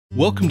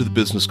Welcome to the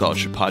Business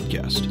Scholarship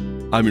Podcast.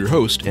 I'm your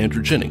host,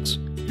 Andrew Jennings.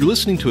 You're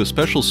listening to a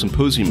special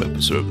Symposium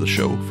episode of the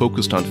show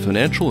focused on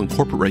financial and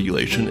corporate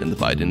regulation in the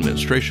Biden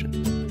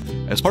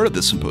administration. As part of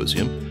this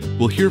symposium,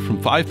 we'll hear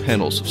from 5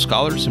 panels of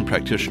scholars and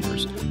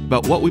practitioners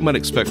about what we might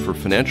expect for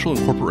financial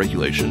and corporate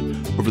regulation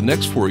over the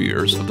next 4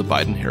 years of the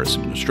Biden-Harris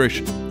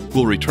administration.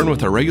 We'll return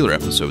with our regular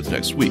episodes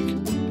next week.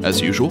 As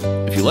usual,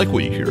 if you like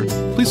what you hear,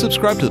 please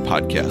subscribe to the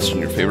podcast in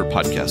your favorite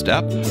podcast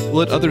app. We'll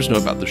let others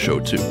know about the show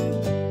too.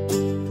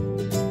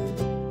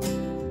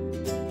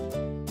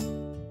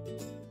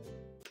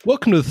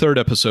 Welcome to the third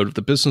episode of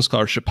the Business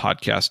Scholarship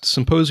Podcast,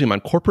 Symposium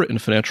on Corporate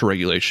and Financial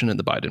Regulation in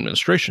the Biden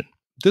administration.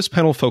 This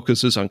panel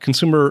focuses on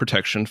consumer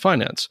protection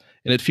finance,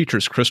 and it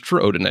features Christopher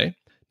Odenay,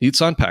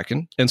 Nitsan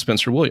Pakin, and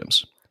Spencer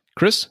Williams.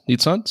 Chris,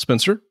 Nitsan,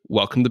 Spencer,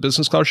 welcome to the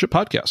Business Scholarship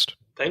Podcast.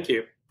 Thank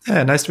you.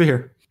 Yeah, nice to be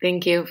here.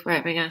 Thank you for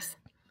having us.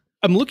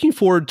 I'm looking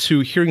forward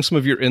to hearing some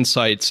of your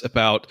insights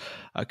about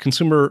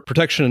consumer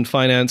protection and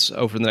finance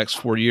over the next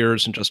 4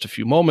 years in just a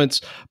few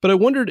moments. But I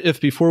wondered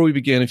if, before we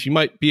begin, if you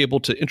might be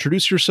able to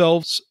introduce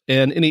yourselves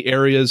and any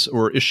areas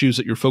or issues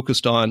that you're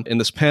focused on in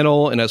this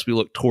panel and as we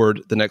look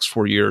toward the next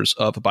 4 years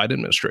of the Biden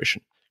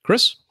administration.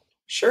 Chris?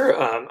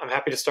 Sure. I'm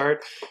happy to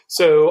start.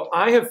 So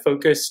I have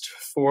focused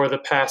for the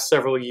past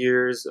several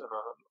years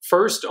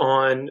first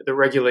on the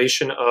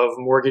regulation of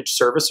mortgage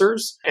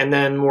servicers, and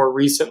then more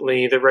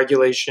recently, the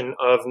regulation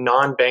of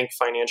non-bank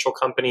financial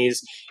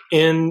companies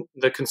in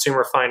the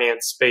consumer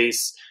finance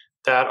space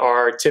that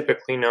are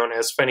typically known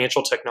as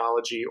financial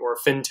technology or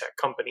fintech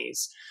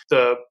companies.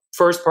 The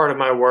first part of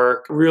my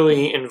work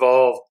really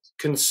involved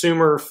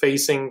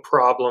consumer-facing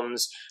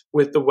problems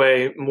with the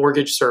way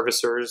mortgage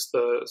servicers,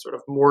 the sort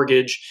of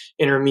mortgage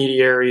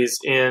intermediaries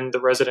in the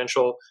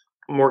residential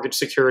mortgage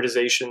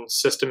securitization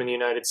system in the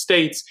United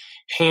States,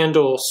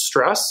 handle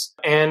stress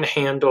and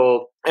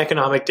handle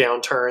economic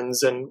downturns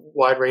and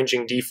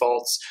wide-ranging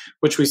defaults,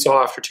 which we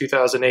saw after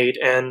 2008.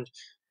 And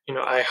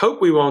I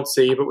hope we won't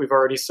see, but we've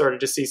already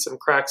started to see some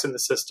cracks in the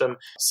system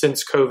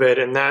since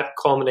COVID, and that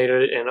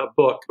culminated in a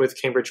book with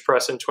Cambridge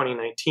Press in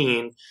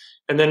 2019.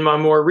 And then my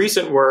more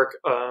recent work,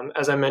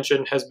 as I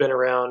mentioned, has been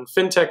around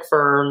fintech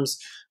firms,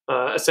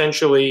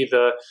 essentially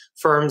the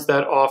firms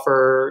that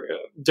offer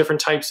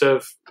different types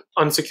of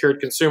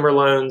unsecured consumer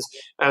loans,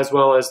 as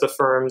well as the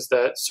firms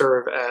that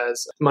serve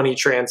as money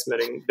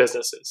transmitting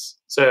businesses.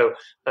 So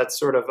that's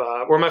sort of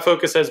where my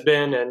focus has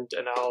been, and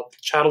I'll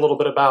chat a little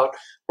bit about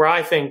where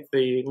I think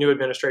the new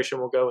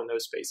administration will go in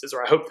those spaces,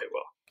 or I hope they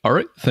will. All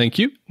right. Thank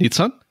you.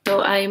 Nitsan?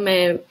 So I'm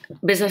a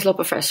business law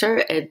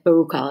professor at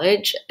Baruch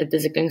College at the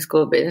Zicklin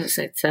School of Business.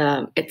 It's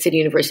at City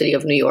University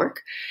of New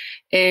York.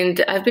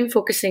 And I've been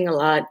focusing a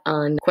lot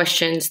on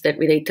questions that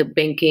relate to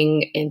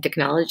banking and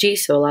technology.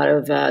 So a lot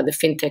of the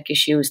fintech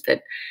issues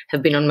that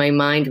have been on my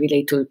mind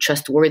relate to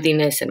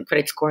trustworthiness and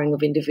credit scoring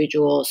of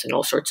individuals and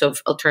all sorts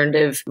of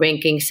alternative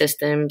ranking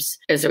systems.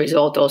 As a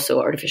result, also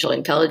artificial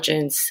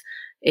intelligence,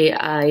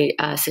 AI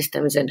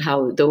systems, and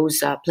how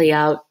those play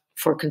out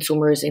for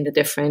consumers in the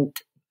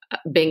different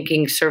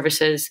banking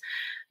services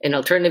and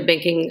alternative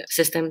banking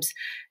systems,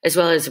 as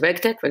well as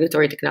RegTech,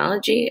 regulatory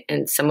technology,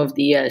 and some of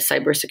the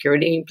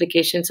cybersecurity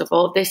implications of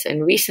all of this.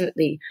 And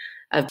recently,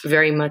 I've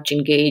very much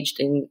engaged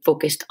and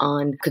focused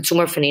on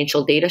consumer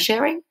financial data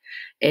sharing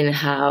and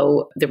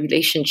how the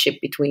relationship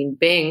between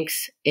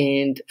banks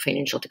and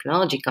financial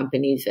technology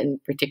companies, in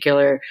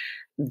particular,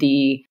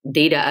 the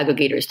data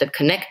aggregators that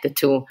connect the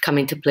two, come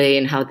into play,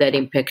 and how that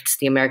impacts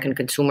the American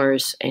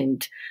consumers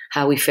and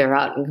how we fare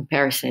out in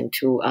comparison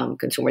to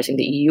consumers in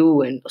the EU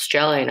and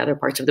Australia and other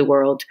parts of the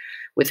world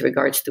with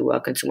regards to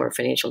consumer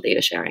financial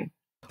data sharing.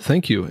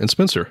 Thank you. And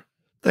Spencer?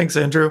 Thanks,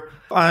 Andrew.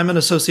 I'm an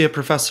associate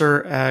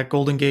professor at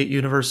Golden Gate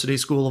University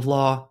School of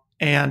Law,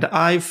 and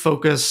I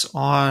focus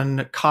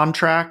on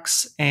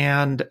contracts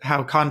and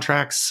how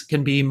contracts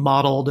can be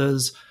modeled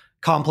as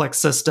complex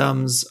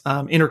systems,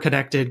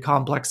 interconnected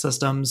complex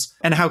systems,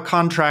 and how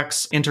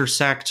contracts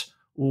intersect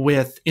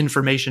with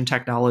information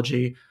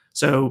technology.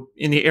 So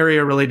in the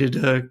area related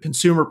to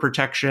consumer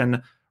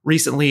protection,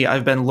 recently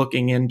I've been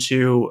looking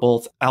into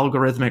both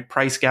algorithmic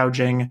price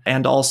gouging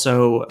and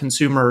also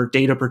consumer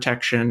data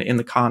protection in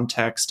the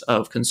context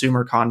of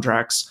consumer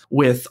contracts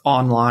with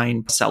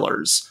online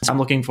sellers. So I'm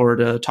looking forward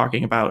to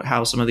talking about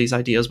how some of these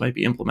ideas might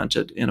be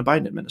implemented in a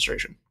Biden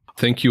administration.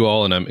 Thank you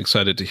all, and I'm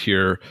excited to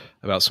hear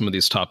about some of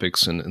these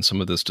topics and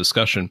some of this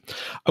discussion.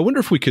 I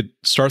wonder if we could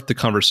start the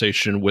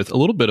conversation with a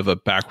little bit of a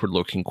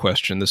backward-looking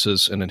question. This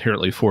is an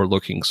inherently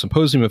forward-looking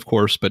symposium, of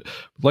course, but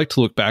we'd like to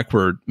look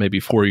backward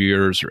maybe 4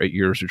 years or 8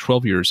 years or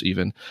 12 years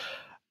even.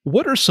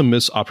 What are some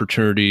missed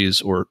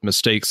opportunities or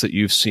mistakes that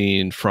you've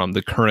seen from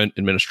the current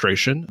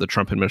administration, the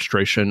Trump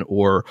administration,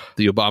 or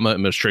the Obama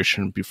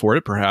administration before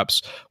it,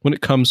 perhaps, when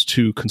it comes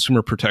to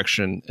consumer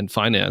protection and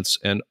finance?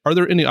 And are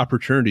there any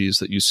opportunities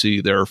that you see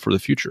there for the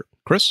future?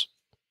 Chris?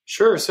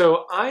 Sure.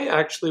 So I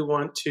actually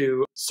want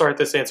to start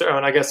this answer. Oh,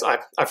 and I guess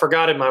I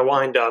forgot in my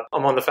wind up,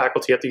 I'm on the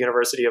faculty at the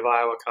University of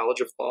Iowa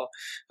College of Law,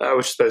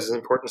 which I suppose is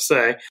important to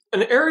say.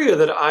 An area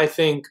that I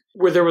think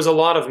where there was a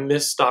lot of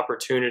missed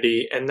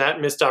opportunity, and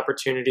that missed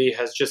opportunity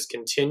has just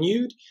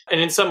continued and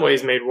in some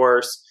ways made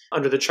worse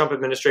under the Trump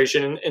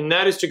administration, and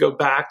that is to go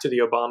back to the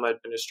Obama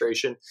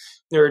administration.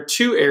 There are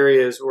two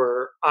areas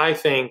where I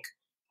think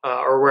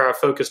or where I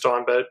focused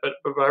on, but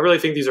I really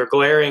think these are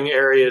glaring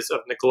areas of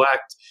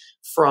neglect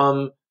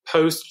from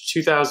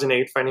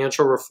post-2008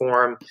 financial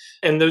reform.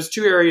 And those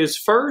two areas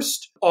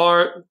first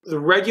are the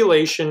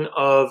regulation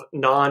of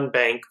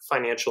non-bank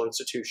financial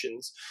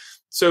institutions.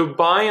 So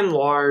by and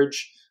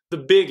large, the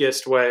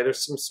biggest way,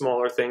 there's some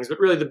smaller things, but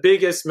really the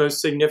biggest,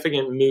 most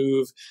significant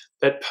move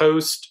that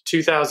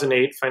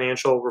post-2008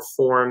 financial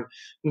reform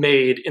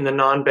made in the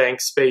non-bank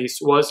space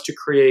was to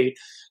create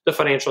the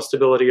Financial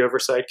Stability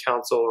Oversight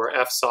Council, or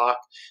FSOC.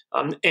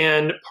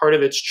 And part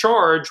of its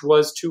charge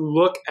was to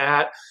look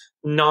at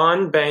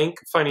non-bank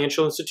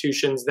financial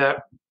institutions that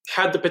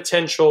had the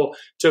potential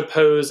to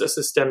pose a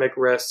systemic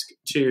risk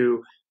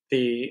to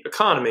the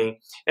economy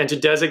and to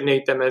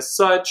designate them as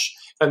such,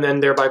 and then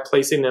thereby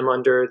placing them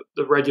under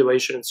the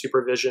regulation and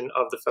supervision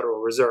of the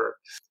Federal Reserve.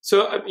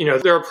 So,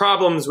 there are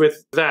problems with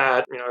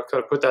that. I've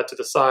kind of put that to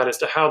the side as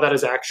to how that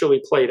has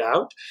actually played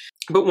out.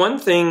 But one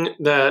thing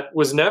that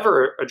was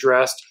never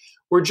addressed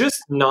were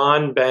just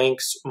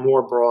non-banks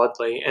more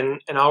broadly. And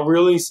I'll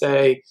really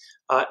say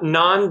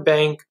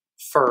non-bank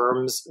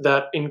firms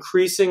that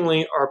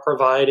increasingly are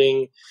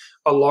providing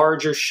a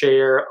larger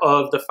share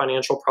of the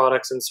financial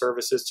products and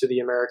services to the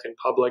American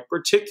public,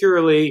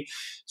 particularly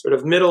sort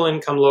of middle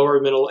income, lower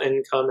middle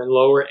income, and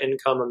lower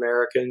income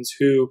Americans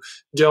who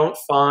don't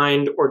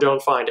find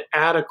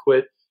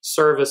adequate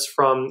service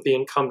from the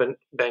incumbent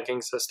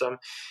banking system.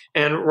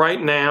 And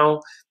right now,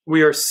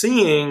 we are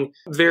seeing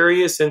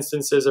various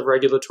instances of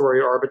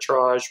regulatory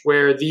arbitrage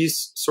where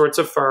these sorts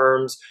of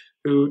firms,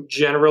 who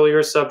generally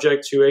are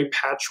subject to a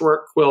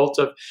patchwork quilt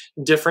of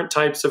different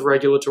types of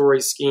regulatory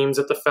schemes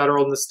at the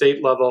federal and the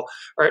state level,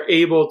 are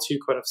able to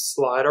kind of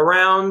slide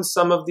around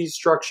some of these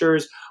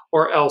structures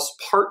or else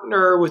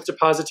partner with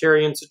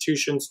depository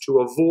institutions to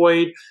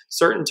avoid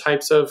certain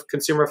types of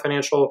consumer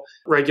financial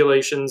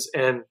regulations.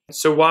 And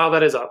so while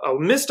that is a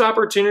missed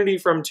opportunity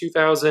from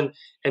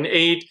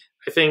 2008,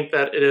 I think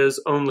that it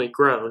has only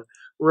grown.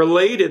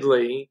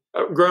 Relatedly,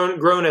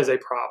 grown as a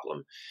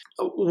problem.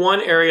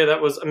 One area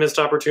that was a missed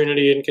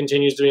opportunity and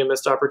continues to be a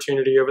missed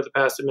opportunity over the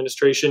past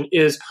administration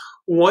is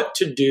what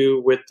to do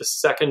with the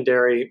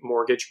secondary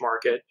mortgage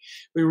market.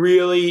 We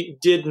really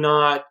did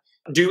not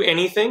do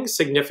anything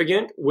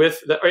significant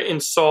in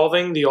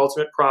solving the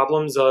ultimate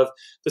problems of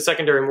the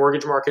secondary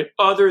mortgage market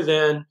other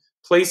than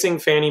placing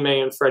Fannie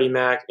Mae and Freddie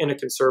Mac in a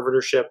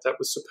conservatorship that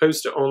was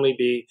supposed to only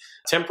be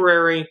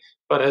temporary,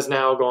 but has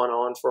now gone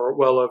on for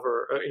well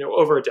over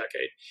a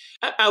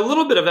decade. A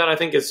little bit of that, I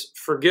think, is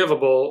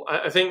forgivable.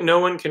 I think no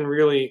one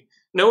really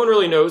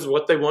knows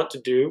what they want to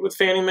do with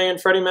Fannie Mae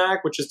and Freddie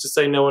Mac, which is to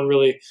say no one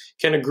really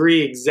can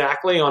agree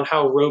exactly on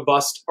how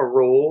robust a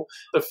role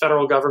the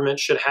federal government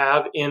should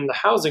have in the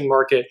housing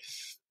market.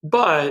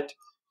 But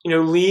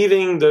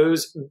leaving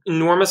those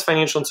enormous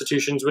financial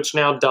institutions, which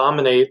now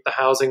dominate the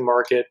housing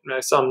market,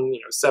 some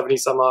 70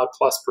 some odd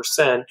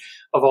 +%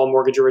 of all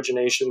mortgage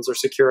originations are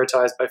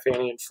securitized by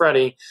Fannie and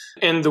Freddie,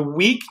 and the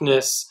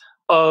weakness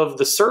of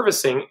the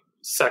servicing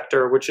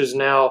sector, which has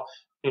now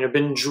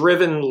been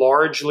driven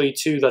largely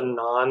to the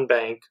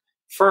non-bank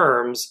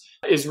firms,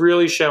 is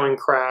really showing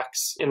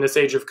cracks in this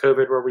age of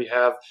COVID, where we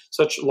have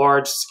such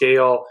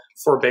large-scale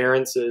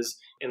forbearances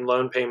in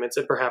loan payments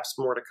and perhaps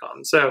more to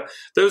come. So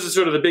those are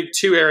sort of the big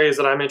two areas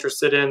that I'm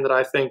interested in that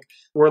I think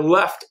were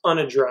left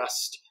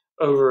unaddressed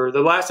over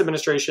the last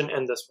administration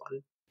and this one.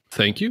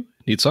 Thank you.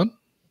 Nitsan?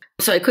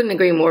 So I couldn't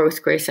agree more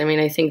with Chris. I mean,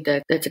 I think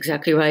that that's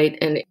exactly right.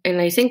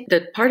 And I think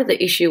that part of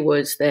the issue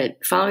was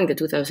that following the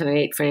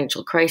 2008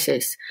 financial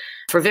crisis,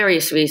 for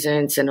various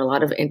reasons and a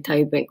lot of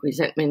anti-bank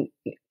resentment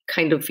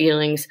kind of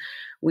feelings,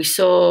 we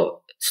saw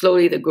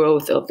slowly the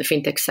growth of the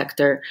fintech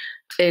sector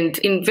and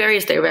in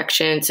various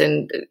directions.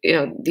 And,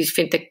 these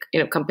fintech,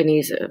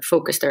 companies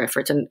focus their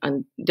efforts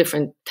on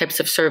different types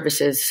of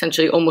services,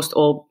 essentially almost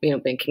all,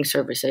 banking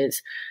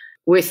services,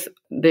 with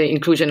the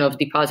inclusion of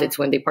deposits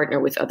when they partner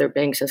with other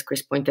banks, as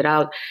Chris pointed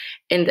out.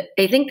 And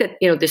I think that,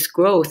 this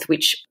growth,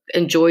 which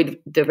enjoyed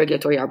the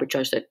regulatory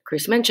arbitrage that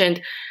Chris mentioned,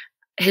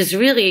 has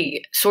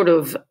really sort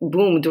of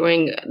boomed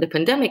during the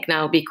pandemic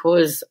now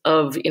because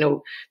of,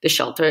 the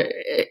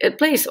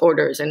shelter-in-place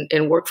orders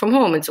and work from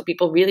home. And so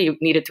people really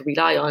needed to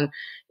rely on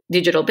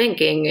digital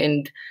banking.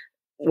 And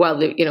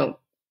while,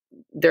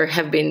 there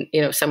have been,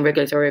 some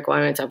regulatory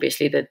requirements,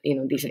 obviously, that,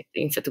 these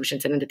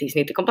institutions and entities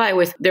need to comply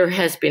with, there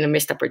has been a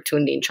missed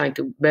opportunity in trying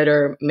to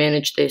better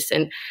manage this.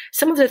 And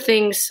some of the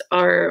things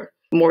are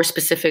more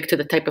specific to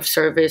the type of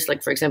service.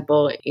 Like, for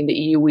example, in the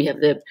EU, we have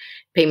the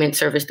Payment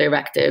Service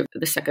Directive,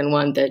 the second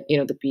one that,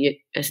 the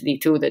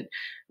PSD2 that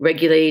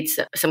regulates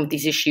some of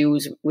these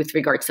issues with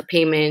regards to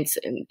payments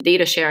and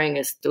data sharing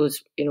as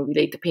those,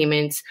 relate to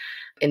payments.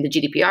 And the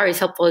GDPR is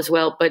helpful as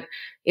well. But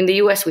in the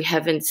US, we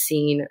haven't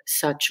seen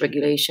such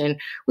regulation,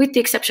 with the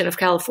exception of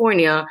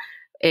California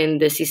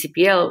and the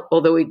CCPL,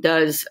 although it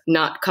does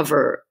not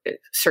cover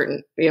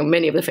certain,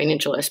 many of the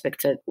financial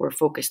aspects that we're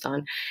focused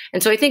on.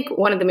 And so I think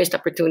one of the missed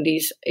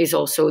opportunities is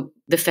also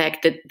the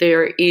fact that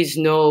there is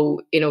no,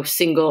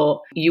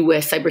 single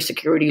US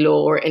cybersecurity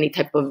law or any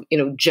type of,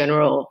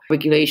 general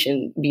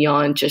regulation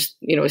beyond just,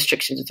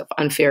 restrictions of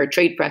unfair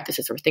trade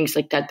practices or things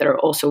like that are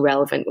also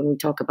relevant when we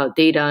talk about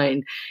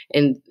data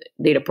and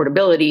data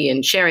portability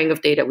and sharing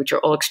of data, which are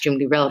all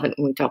extremely relevant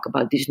when we talk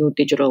about these new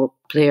digital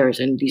players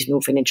and these new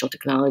financial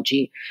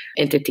technology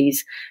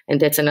entities. And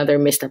that's another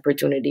missed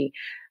opportunity.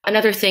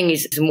 Another thing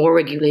is more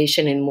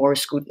regulation and more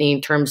scrutiny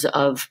in terms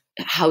of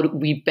how do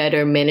we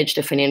better manage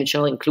the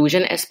financial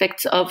inclusion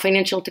aspects of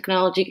financial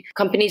technology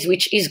companies,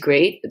 which is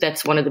great.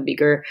 That's one of the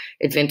bigger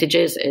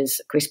advantages, as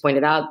Chris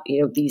pointed out.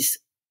 These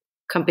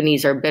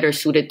companies are better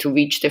suited to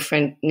reach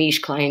different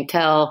niche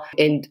clientele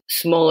and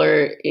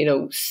smaller,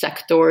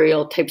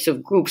 sectorial types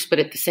of groups. But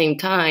at the same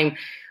time,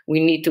 we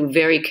need to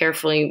very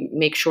carefully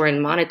make sure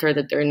and monitor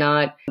that they're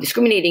not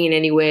discriminating in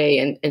any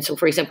way. And so,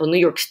 for example, New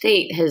York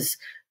State has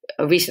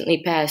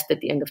recently passed at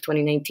the end of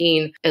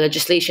 2019 a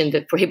legislation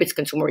that prohibits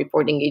consumer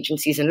reporting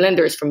agencies and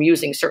lenders from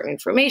using certain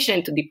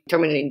information to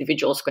determine an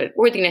individual's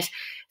creditworthiness.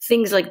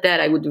 Things like that,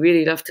 I would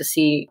really love to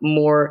see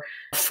more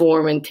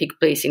form and take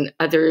place in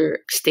other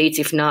states,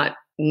 if not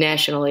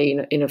nationally,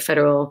 in a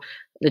federal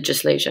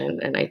legislation.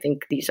 And I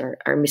think these are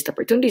missed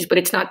opportunities, but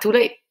it's not too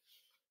late.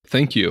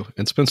 Thank you.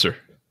 And Spencer?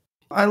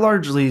 I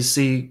largely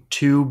see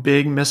two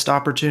big missed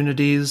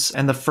opportunities,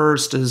 and the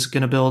first is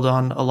going to build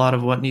on a lot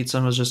of what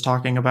Nitsan was just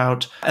talking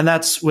about, and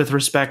that's with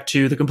respect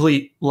to the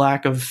complete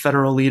lack of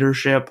federal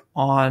leadership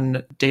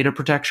on data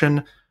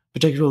protection,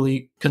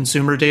 particularly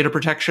consumer data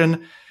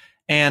protection.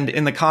 And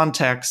in the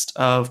context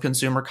of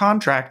consumer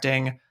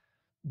contracting,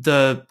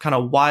 the kind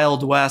of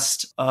wild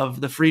west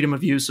of the freedom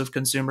of use of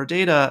consumer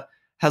data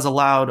has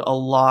allowed a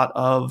lot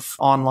of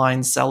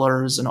online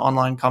sellers and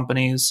online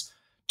companies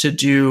to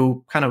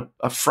do kind of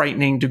a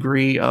frightening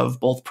degree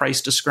of both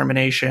price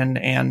discrimination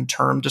and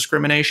term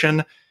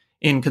discrimination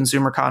in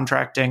consumer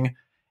contracting.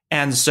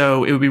 And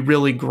so it would be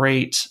really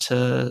great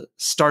to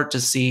start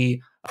to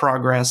see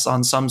progress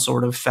on some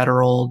sort of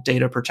federal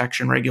data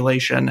protection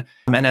regulation.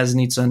 And as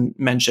Nitsan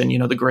mentioned,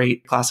 the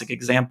great classic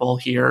example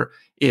here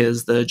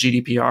is the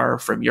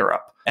GDPR from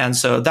Europe. And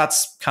so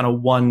that's kind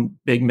of one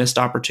big missed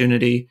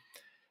opportunity.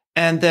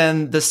 And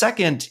then the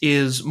second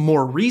is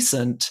more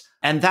recent,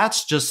 and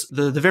that's just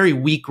the very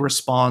weak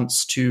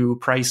response to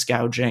price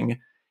gouging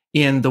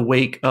in the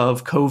wake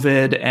of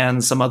COVID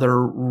and some other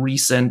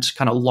recent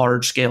kind of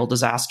large-scale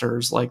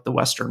disasters like the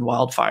Western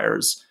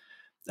wildfires.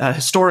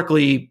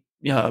 Historically,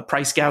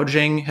 price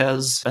gouging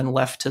has been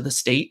left to the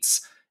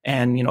states,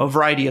 and a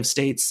variety of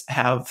states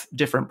have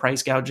different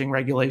price gouging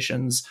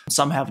regulations.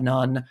 Some have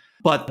none,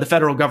 but the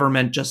federal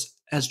government just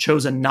has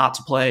chosen not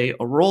to play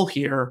a role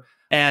here.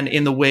 And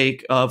in the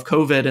wake of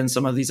COVID and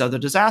some of these other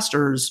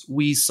disasters,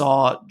 we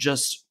saw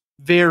just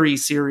very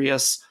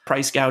serious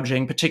price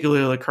gouging,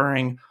 particularly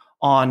occurring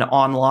on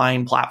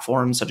online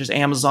platforms such as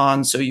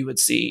Amazon. So you would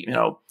see,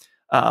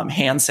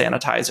 hand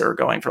sanitizer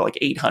going for like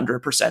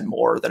 800%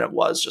 more than it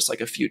was just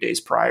like a few days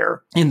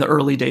prior in the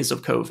early days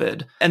of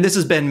COVID. And this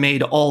has been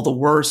made all the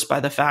worse by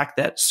the fact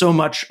that so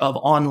much of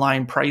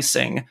online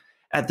pricing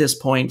at this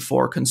point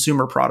for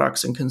consumer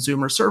products and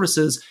consumer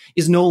services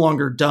is no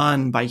longer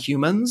done by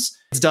humans.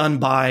 It's done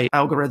by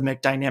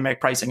algorithmic dynamic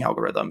pricing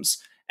algorithms.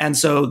 And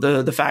so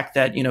the fact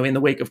that, in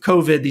the wake of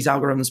COVID, these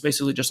algorithms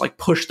basically just like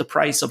push the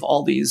price of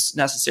all these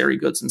necessary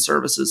goods and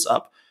services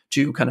up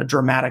to kind of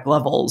dramatic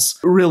levels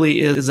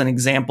really is an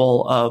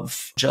example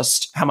of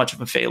just how much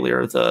of a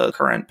failure the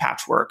current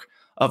patchwork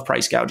of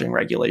price gouging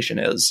regulation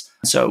is.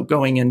 So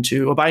going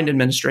into a Biden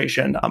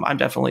administration, I'm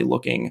definitely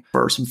looking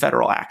for some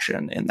federal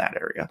action in that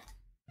area.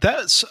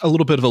 That's a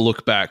little bit of a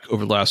look back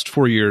over the last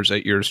 4 years,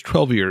 8 years,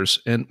 12 years,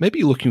 and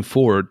maybe looking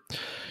forward.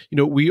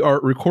 We are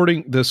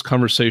recording this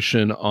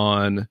conversation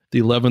on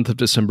the 11th of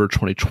December,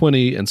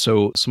 2020. And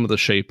so some of the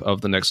shape of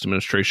the next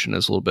administration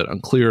is a little bit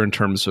unclear in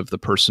terms of the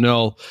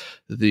personnel.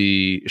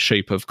 The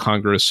shape of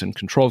Congress and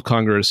control of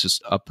Congress is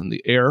up in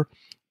the air.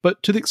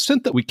 But to the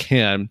extent that we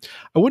can,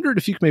 I wondered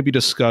if you could maybe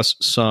discuss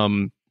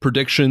some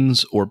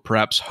predictions or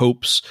perhaps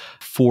hopes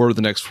for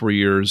the next 4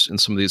 years in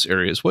some of these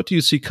areas. What do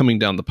you see coming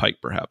down the pike,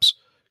 perhaps?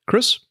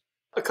 Chris?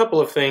 A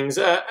couple of things.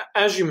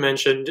 As you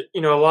mentioned, a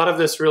lot of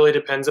this really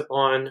depends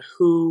upon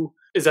who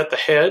is at the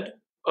head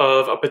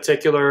of a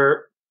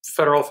particular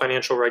federal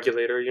financial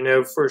regulator.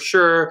 For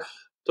sure,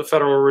 the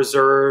Federal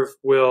Reserve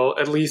will,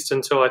 at least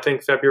until I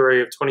think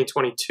February of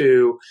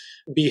 2022,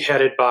 be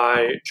headed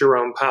by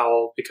Jerome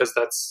Powell, because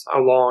that's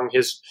how long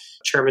his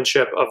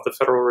chairmanship of the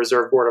Federal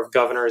Reserve Board of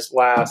Governors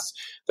lasts.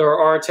 There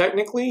are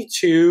technically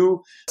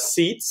 2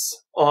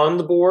 seats on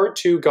the board,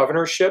 2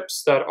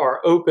 governorships that are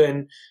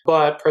open,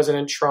 but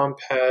President Trump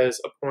has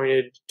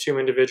appointed 2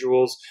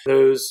 individuals.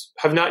 Those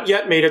have not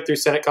yet made it through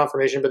Senate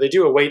confirmation, but they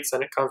do await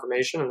Senate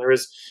confirmation, and there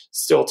is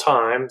still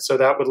time. So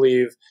that would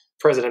leave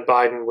President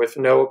Biden with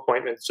no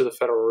appointments to the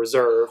Federal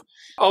Reserve.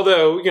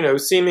 Although,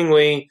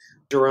 seemingly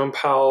Jerome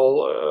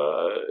Powell,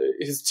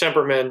 his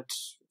temperament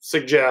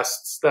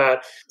suggests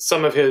that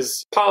some of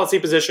his policy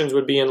positions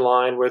would be in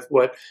line with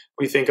what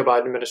we think a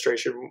Biden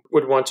administration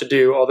would want to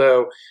do,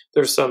 although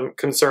there's some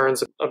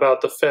concerns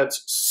about the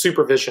Fed's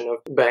supervision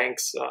of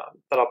banks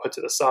that I'll put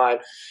to the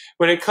side.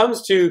 When it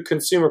comes to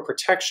consumer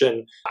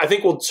protection, I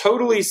think we'll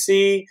totally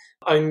see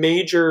a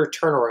major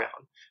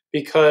turnaround,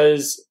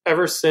 because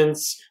ever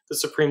since the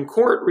Supreme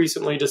Court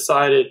recently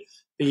decided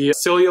the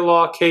Celia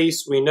Law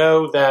case, we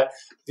know that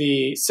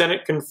the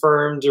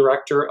Senate-confirmed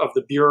director of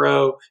the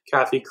Bureau,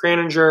 Kathy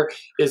Kraninger,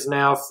 is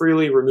now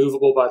freely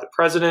removable by the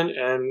president,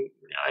 and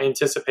I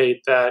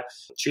anticipate that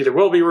she either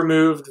will be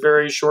removed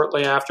very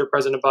shortly after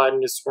President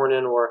Biden is sworn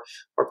in, or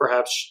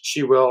perhaps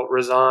she will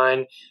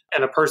resign,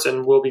 and a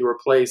person will be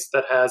replaced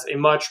that has a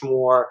much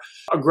more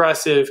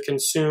aggressive,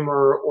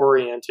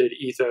 consumer-oriented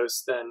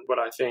ethos than what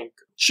I think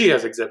she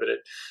has exhibited.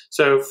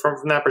 So from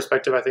that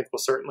perspective, I think we'll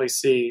certainly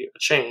see a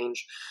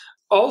change.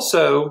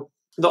 Also,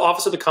 the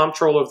Office of the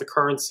Comptroller of the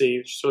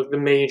Currency, so the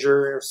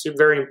major,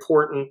 very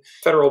important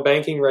federal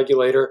banking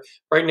regulator.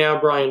 Right now,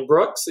 Brian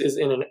Brooks is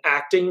in an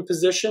acting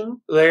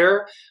position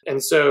there.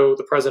 And so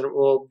the president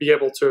will be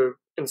able to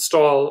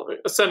install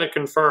a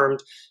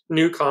Senate-confirmed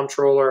new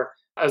comptroller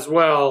as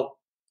well.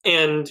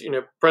 And,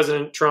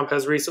 President Trump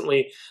has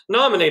recently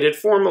nominated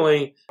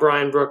formally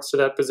Brian Brooks to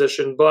that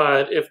position.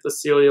 But if the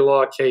Celia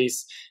Law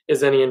case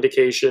is any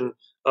indication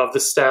of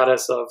the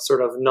status of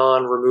sort of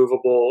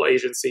non-removable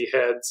agency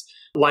heads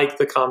like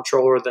the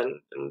comptroller, then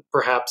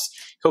perhaps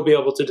he'll be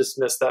able to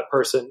dismiss that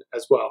person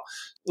as well.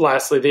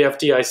 Lastly, the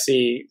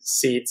FDIC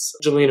seats,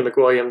 Jelena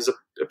McWilliams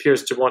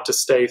appears to want to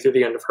stay through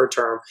the end of her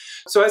term.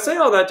 So I say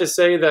all that to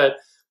say that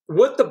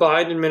what the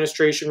Biden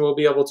administration will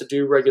be able to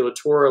do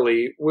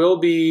regulatorily will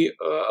be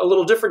a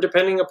little different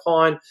depending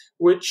upon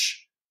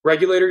which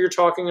regulator you're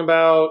talking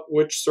about,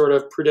 which sort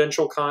of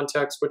prudential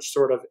context, which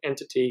sort of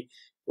entity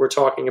we're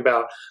talking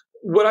about.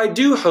 What I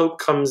do hope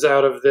comes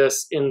out of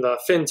this in the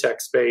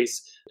fintech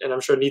space, and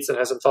I'm sure Nietzsche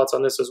has some thoughts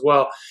on this as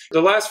well,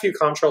 the last few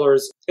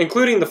comptrollers,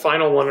 including the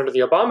final one under the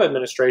Obama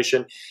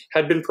administration,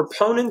 had been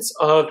proponents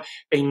of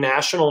a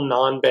national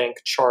non-bank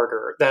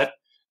charter that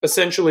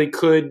essentially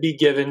could be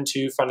given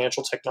to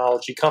financial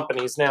technology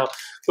companies. Now,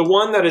 the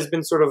one that has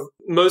been sort of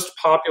most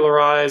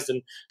popularized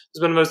and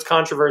there's been most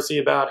controversy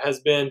about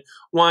has been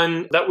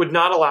one that would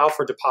not allow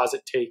for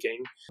deposit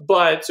taking,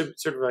 but to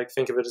sort of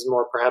think of it as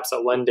more perhaps a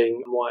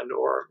lending one,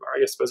 or I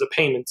guess it was a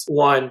payments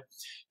one.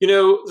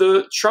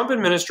 The Trump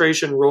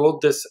administration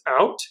rolled this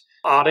out.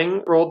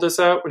 Otting rolled this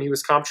out when he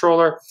was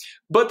comptroller,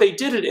 but they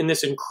did it in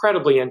this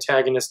incredibly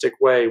antagonistic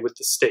way with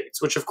the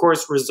states, which of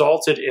course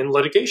resulted in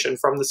litigation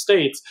from the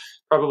states,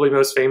 probably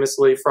most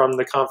famously from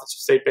the Conference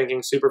of State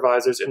Banking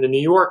Supervisors in the New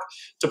York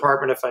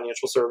Department of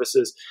Financial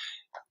Services.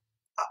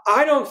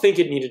 I don't think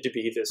it needed to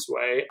be this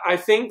way. I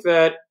think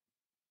that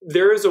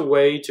there is a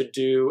way to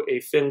do a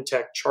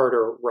fintech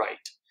charter right,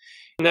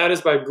 and that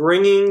is by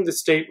bringing the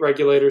state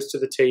regulators to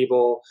the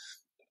table,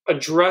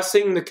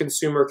 addressing the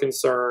consumer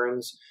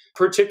concerns,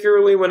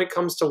 particularly when it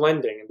comes to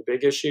lending. And the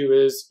big issue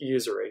is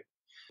usury.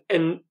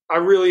 And I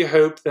really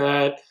hope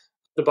that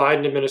the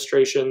Biden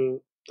administration,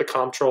 the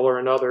comptroller,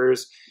 and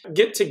others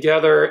get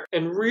together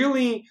and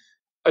really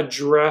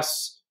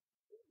address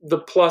the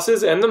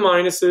pluses and the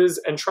minuses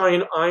and try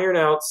and iron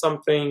out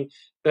something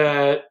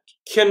that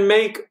can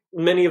make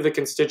many of the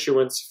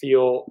constituents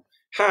feel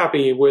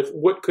happy with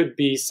what could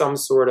be some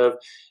sort of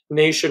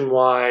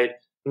nationwide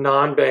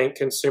non-bank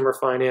consumer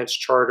finance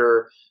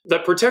charter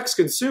that protects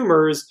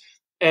consumers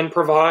and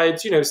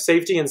provides,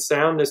 safety and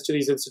soundness to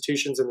these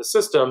institutions in the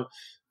system,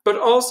 but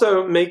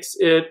also makes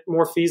it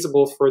more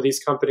feasible for these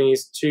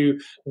companies to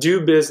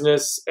do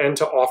business and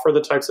to offer the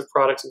types of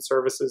products and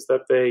services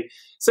that they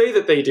say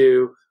that they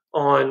do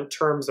on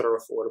terms that are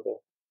affordable.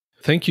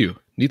 Thank you.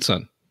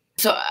 Nietzsche.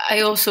 So I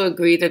also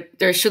agree that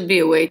there should be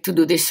a way to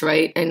do this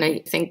right. And I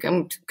think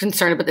I'm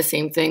concerned about the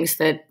same things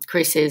that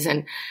Chris is.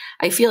 And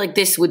I feel like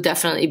this would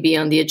definitely be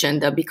on the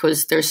agenda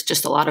because there's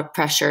just a lot of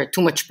pressure,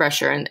 too much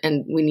pressure.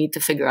 And we need to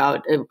figure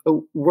out a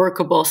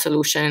workable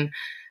solution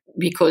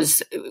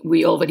because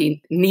we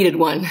already needed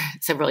one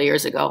several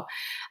years ago.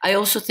 I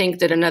also think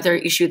that another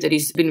issue that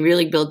has been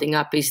really building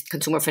up is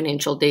consumer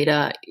financial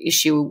data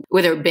issue,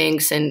 whether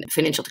banks and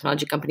financial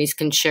technology companies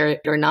can share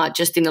it or not.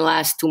 Just in the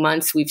last 2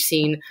 months, we've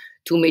seen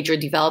two major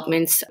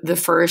developments. The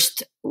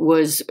first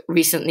was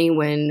recently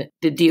when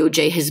the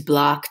DOJ has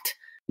blocked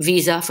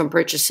Visa from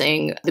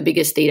purchasing the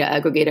biggest data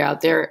aggregator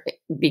out there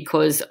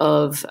because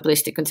of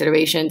ballistic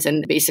considerations.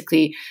 And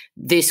basically,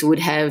 this would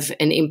have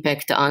an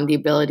impact on the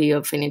ability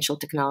of financial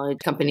technology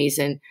companies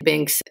and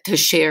banks to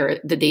share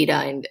the data,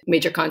 and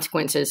major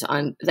consequences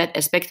on that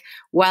aspect.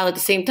 While at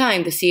the same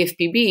time, the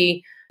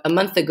CFPB a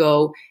month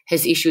ago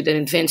has issued an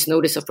advance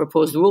notice of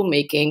proposed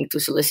rulemaking to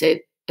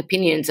solicit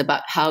opinions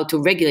about how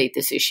to regulate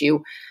this issue,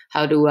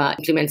 how to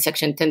implement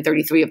Section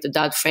 1033 of the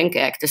Dodd-Frank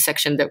Act, a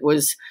section that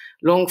was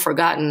long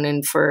forgotten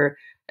and for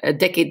a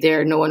decade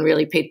there no one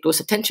really paid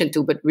close attention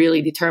to, but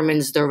really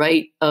determines the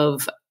right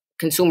of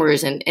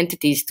consumers and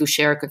entities to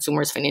share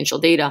consumers' financial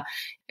data.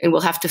 And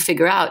we'll have to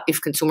figure out if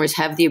consumers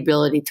have the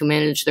ability to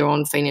manage their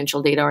own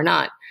financial data or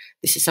not.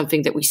 This is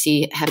something that we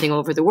see happening all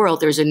over the world.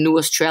 There's a new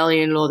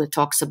Australian law that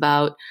talks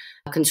about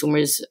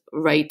consumers'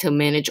 right to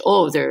manage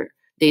all of their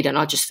data,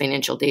 not just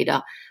financial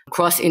data,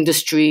 across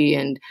industry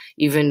and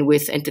even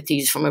with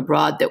entities from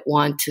abroad that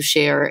want to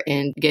share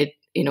and get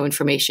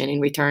information in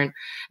return.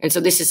 And so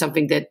this is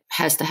something that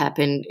has to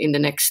happen in the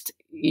next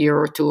year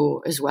or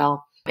two as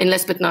well. And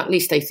last but not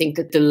least, I think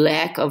that the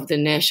lack of the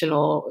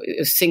national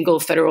single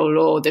federal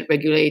law that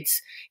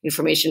regulates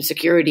information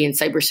security and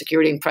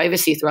cybersecurity and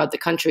privacy throughout the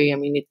country,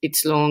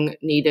 it's long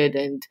needed,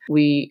 and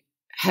we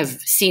have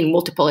seen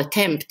multiple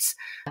attempts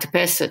to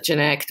pass such an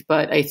act,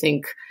 but I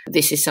think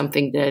this is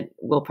something that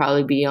will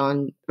probably be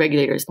on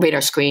regulators'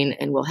 radar screen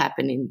and will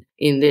happen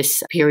in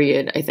this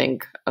period, I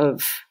think,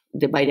 of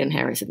the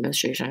Biden-Harris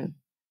administration.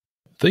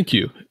 Thank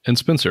you. And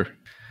Spencer?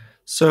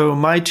 So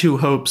my two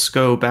hopes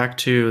go back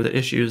to the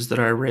issues that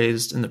I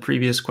raised in the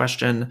previous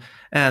question.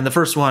 And the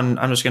first one,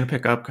 I'm just going to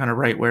pick up kind of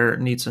right where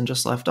Nitzan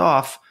just left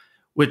off,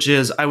 which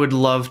is I would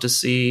love to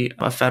see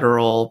a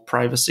federal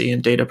privacy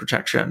and data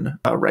protection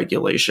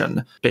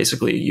regulation,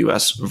 basically a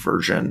U.S.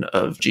 version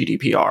of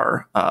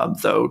GDPR,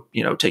 though,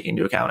 taking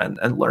into account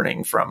and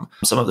learning from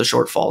some of the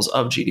shortfalls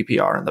of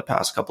GDPR in the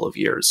past couple of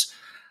years.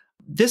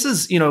 This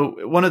is,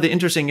 one of the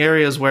interesting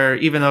areas where,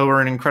 even though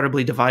we're in an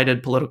incredibly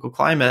divided political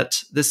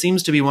climate, this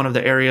seems to be one of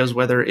the areas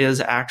where there is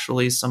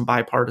actually some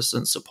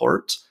bipartisan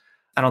support.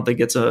 I don't think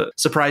it's a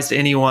surprise to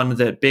anyone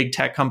that big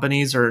tech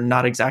companies are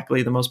not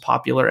exactly the most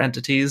popular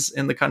entities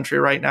in the country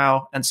right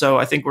now. And so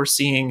I think we're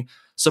seeing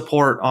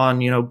support on,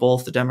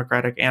 both the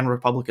Democratic and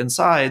Republican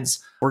sides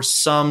for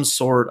some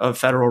sort of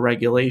federal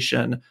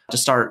regulation to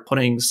start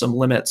putting some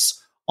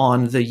limits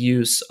on the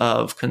use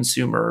of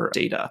consumer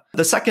data.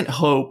 The second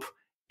hope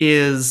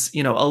is,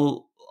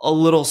 a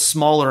little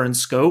smaller in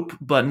scope,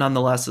 but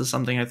nonetheless is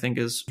something I think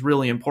is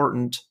really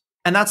important.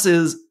 And that's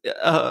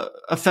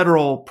a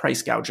federal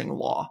price gouging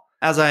law.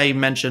 As I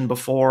mentioned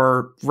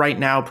before, right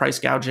now, price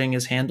gouging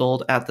is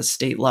handled at the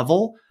state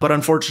level. But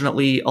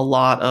unfortunately, a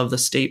lot of the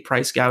state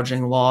price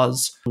gouging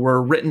laws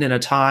were written in a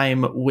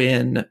time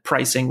when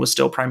pricing was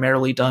still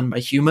primarily done by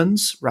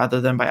humans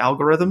rather than by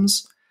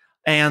algorithms.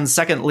 And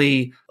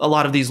secondly, a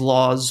lot of these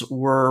laws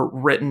were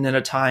written in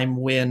a time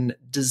when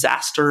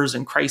disasters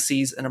and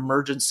crises and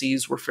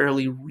emergencies were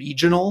fairly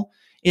regional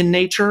in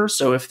nature.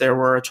 So if there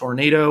were a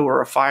tornado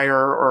or a fire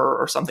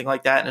or something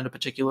like that in a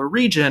particular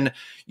region,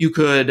 you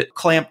could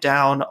clamp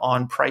down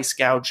on price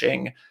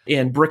gouging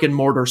in brick and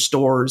mortar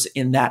stores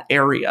in that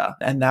area.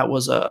 And that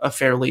was a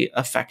fairly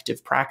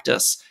effective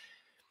practice.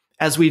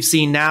 As we've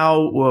seen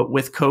now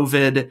with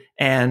COVID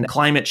and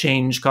climate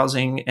change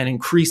causing an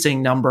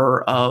increasing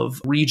number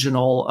of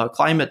regional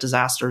climate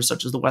disasters,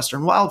 such as the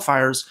Western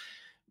wildfires,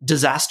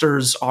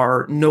 disasters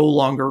are no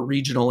longer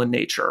regional in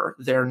nature.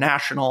 They're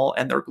national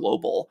and they're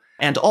global.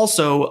 And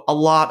also a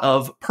lot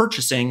of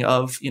purchasing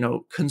of,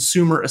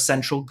 consumer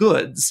essential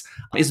goods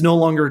is no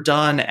longer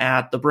done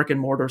at the brick and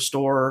mortar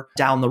store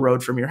down the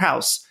road from your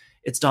house.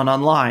 It's done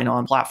online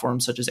on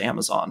platforms such as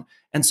Amazon.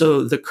 And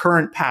so the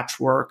current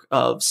patchwork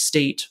of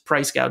state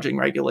price gouging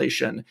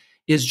regulation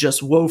is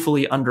just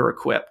woefully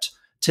under-equipped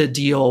to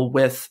deal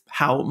with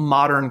how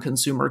modern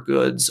consumer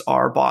goods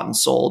are bought and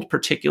sold,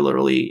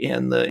 particularly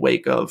in the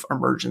wake of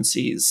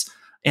emergencies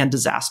and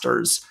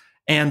disasters.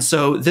 And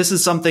so this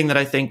is something that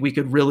I think we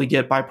could really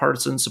get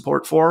bipartisan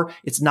support for.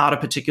 It's not a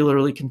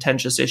particularly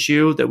contentious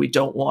issue that we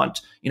don't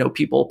want,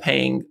 people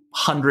paying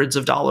hundreds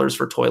of dollars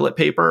for toilet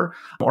paper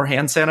or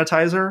hand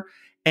sanitizer.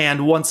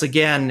 And once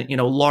again,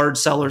 large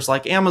sellers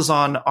like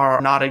Amazon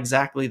are not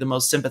exactly the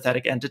most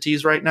sympathetic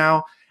entities right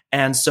now.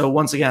 And so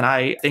once again,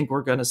 I think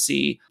we're going to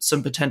see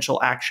some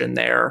potential action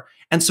there.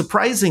 And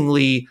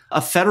surprisingly,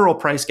 a federal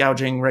price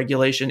gouging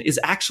regulation is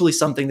actually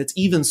something that's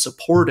even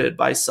supported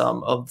by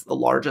some of the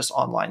largest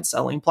online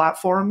selling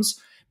platforms,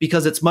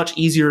 because it's much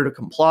easier to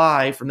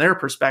comply from their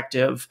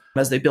perspective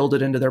as they build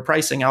it into their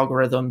pricing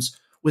algorithms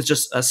with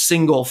just a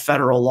single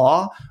federal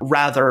law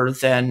rather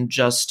than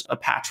just a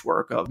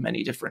patchwork of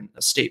many different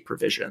state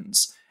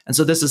provisions. And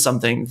so this is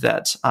something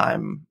that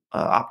I'm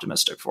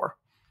optimistic for.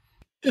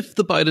 If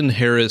the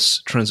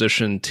Biden-Harris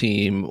transition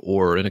team,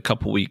 or in a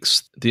couple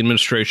weeks, the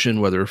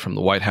administration, whether from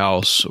the White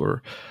House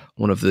or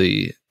one of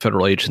the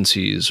federal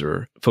agencies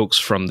or folks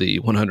from the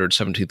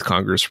 117th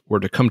Congress, were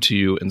to come to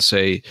you and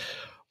say,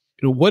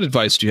 What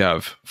advice do you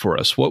have for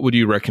us? What would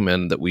you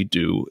recommend that we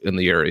do in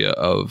the area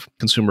of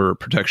consumer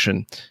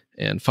protection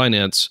and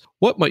finance?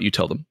 What might you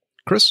tell them?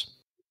 Chris?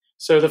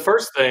 So the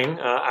first thing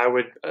I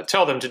would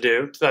tell them to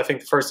do, I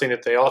think the first thing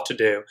that they ought to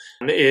do,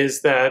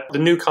 is that the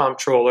new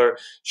comptroller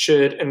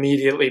should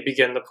immediately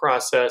begin the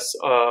process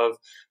of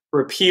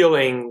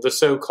repealing the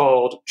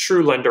so-called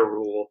true lender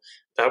rule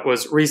that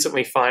was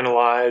recently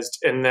finalized,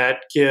 and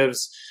that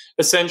gives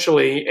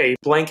essentially a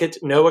blanket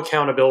no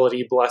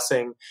accountability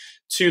blessing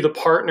to the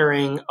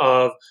partnering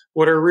of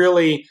what are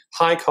really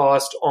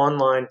high-cost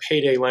online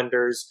payday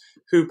lenders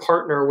who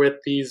partner with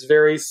these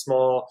very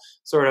small,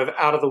 sort of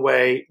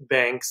out-of-the-way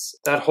banks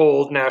that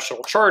hold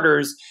national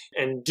charters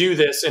and do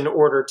this in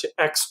order to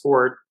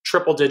export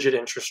triple-digit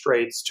interest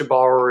rates to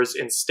borrowers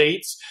in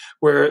states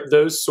where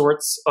those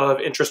sorts of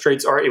interest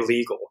rates are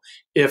illegal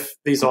if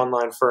these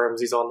online firms,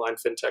 these online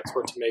fintechs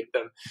were to make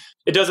them.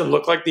 It doesn't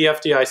look like the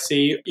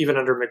FDIC, even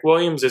under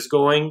McWilliams, is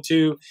going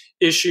to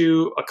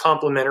issue a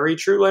complementary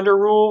true lender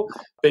rule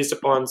based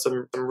upon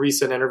some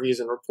recent interviews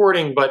and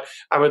reporting, but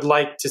I would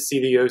like to see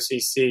the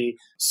OCC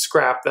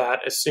scrap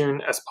that as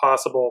soon as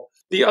possible.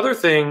 The other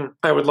thing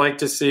I would like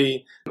to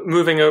see,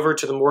 moving over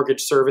to the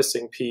mortgage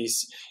servicing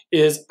piece,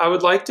 is I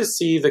would like to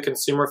see the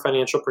Consumer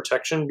Financial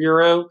Protection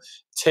Bureau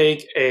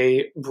take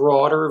a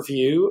broader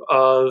view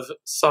of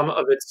some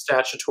of its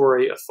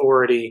statutory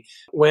authority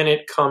when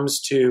it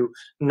comes to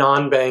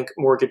non-bank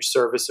mortgage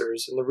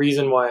servicers. And the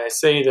reason why I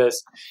say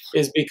this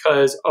is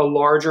because a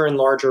larger and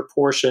larger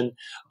portion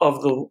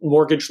of the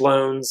mortgage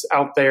loans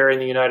out there in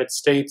the United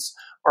States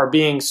are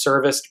being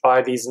serviced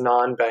by these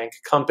non-bank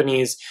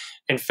companies.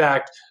 In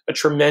fact, a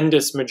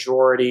tremendous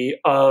majority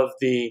of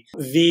the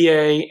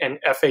VA and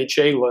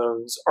FHA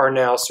loans are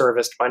now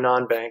serviced by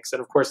non-banks.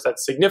 And of course,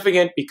 that's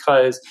significant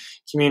because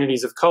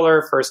communities of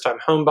color, first-time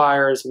home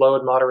buyers, low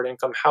and moderate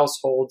income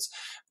households,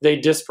 they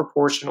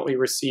disproportionately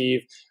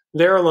receive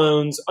their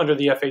loans under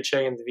the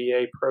FHA and the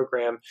VA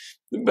program.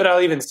 But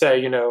I'll even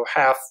say,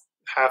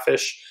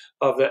 half-ish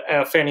of the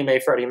Fannie Mae,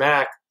 Freddie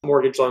Mac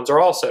mortgage loans are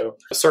also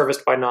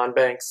serviced by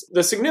non-banks.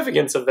 The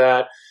significance of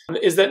that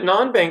is that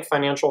non-bank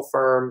financial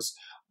firms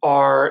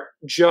are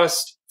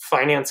just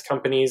finance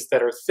companies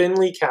that are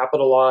thinly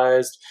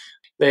capitalized.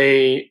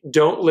 They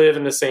don't live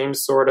in the same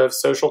sort of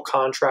social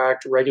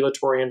contract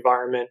regulatory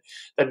environment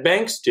that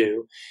banks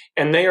do,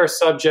 and they are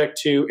subject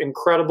to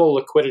incredible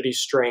liquidity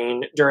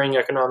strain during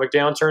economic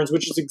downturns,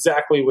 which is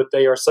exactly what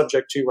they are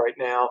subject to right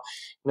now.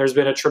 And there's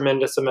been a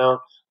tremendous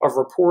amount of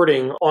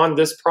reporting on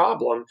this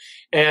problem.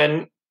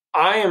 And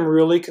I am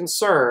really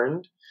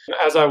concerned,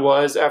 as I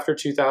was after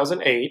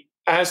 2008,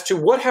 as to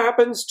what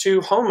happens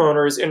to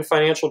homeowners in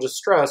financial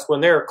distress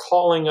when they're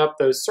calling up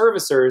those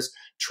servicers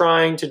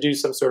trying to do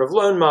some sort of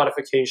loan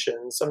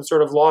modification, some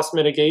sort of loss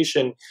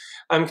mitigation.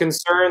 I'm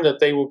concerned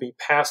that they will be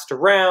passed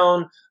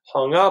around,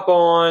 hung up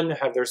on,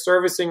 have their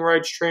servicing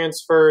rights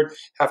transferred,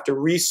 have to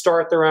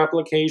restart their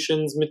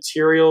applications,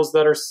 materials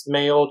that are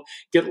mailed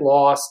get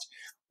lost,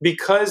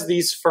 because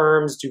these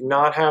firms do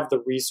not have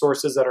the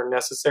resources that are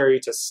necessary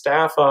to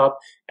staff up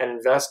and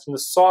invest in the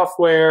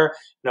software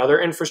and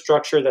other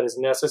infrastructure that is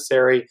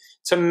necessary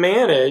to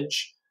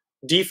manage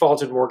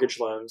defaulted mortgage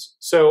loans.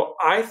 So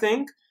I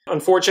think,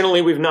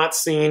 unfortunately, we've not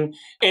seen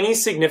any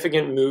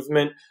significant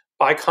movement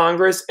by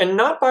Congress and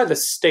not by the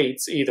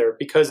states either,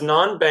 because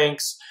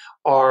non-banks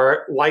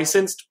are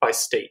licensed by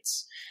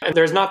states. And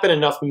there's not been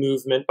enough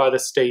movement by the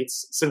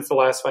states since the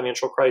last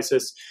financial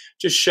crisis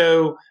to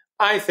show,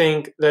 I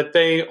think, that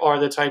they are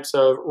the types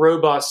of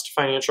robust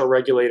financial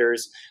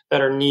regulators that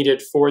are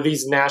needed for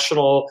these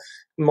national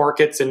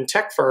markets and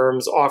tech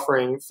firms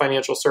offering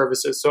financial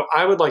services. So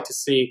I would like to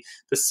see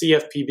the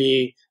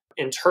CFPB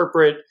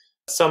interpret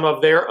some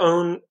of their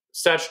own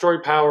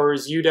statutory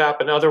powers, UDAP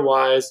and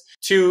otherwise,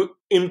 to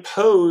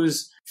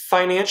impose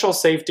financial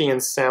safety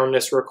and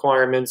soundness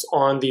requirements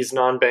on these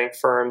non-bank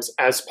firms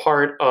as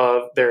part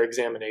of their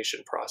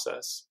examination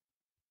process.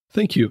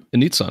 Thank you.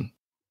 Anit-san.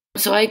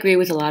 So I agree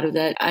with a lot of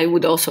that. I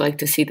would also like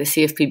to see the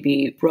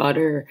CFPB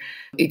broader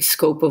its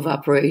scope of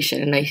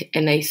operation.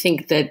 And I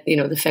think that,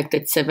 the fact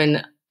that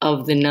 7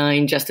 of the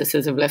 9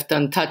 justices have left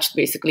untouched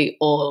basically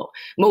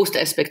most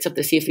aspects of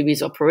the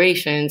CFPB's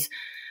operations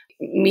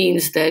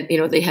means that,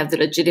 they have the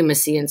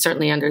legitimacy, and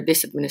certainly under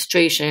this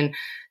administration,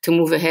 to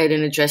move ahead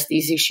and address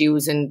these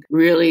issues and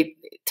really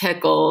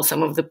tackle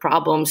some of the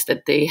problems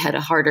that they had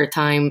a harder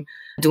time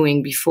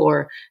doing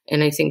before.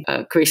 And I think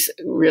Chris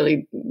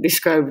really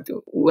described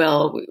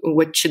well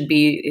what should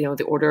be,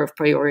 the order of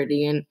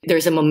priority. And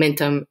there's a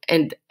momentum.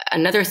 And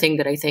another thing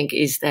that I think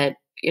is that,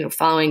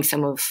 following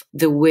some of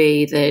the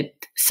way that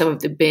some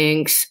of the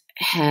banks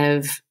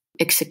have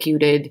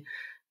executed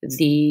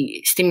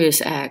the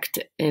Stimulus Act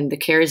and the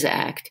CARES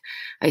Act,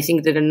 I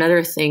think that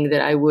another thing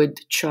that I would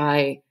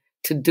try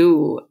to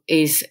do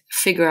is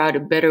figure out a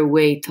better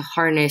way to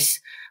harness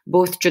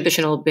both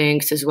traditional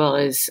banks as well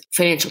as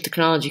financial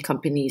technology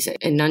companies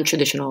and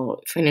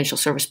non-traditional financial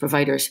service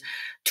providers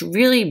to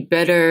really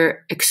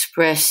better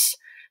express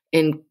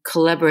and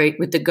collaborate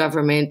with the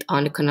government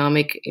on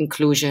economic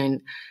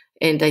inclusion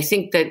And I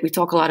think that we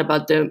talk a lot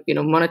about the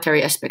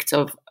monetary aspects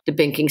of the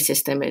banking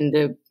system and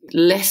the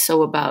less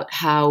so about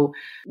how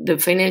the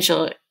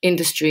financial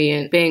industry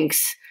and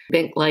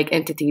bank-like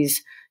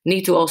entities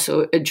need to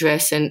also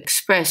address and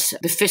express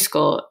the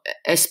fiscal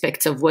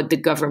aspects of what the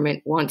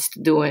government wants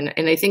to do. And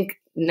I think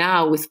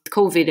now with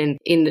COVID and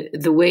in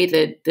the way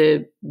that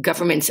the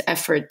government's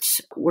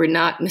efforts were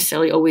not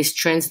necessarily always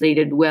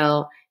translated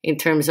well in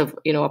terms of,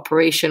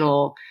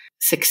 operational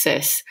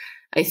success,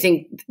 I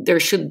think there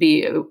should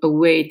be a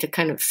way to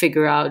kind of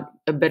figure out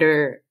a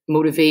better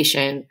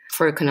motivation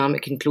for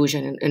economic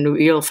inclusion and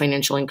real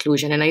financial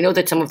inclusion. And I know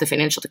that some of the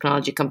financial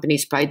technology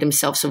companies pride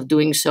themselves of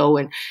doing so,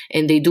 and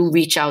they do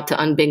reach out to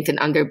unbanked and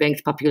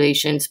underbanked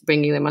populations,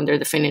 bringing them under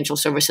the financial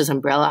services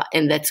umbrella,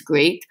 and that's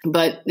great.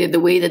 But the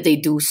way that they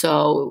do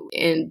so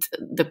and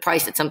the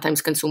price that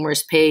sometimes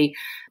consumers pay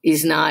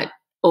is not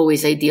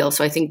always ideal.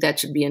 So I think that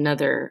should be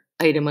another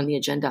item on the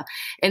agenda.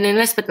 And then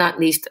last but not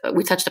least,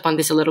 we touched upon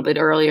this a little bit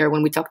earlier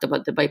when we talked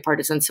about the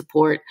bipartisan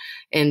support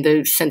and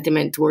the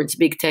sentiment towards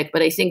big tech.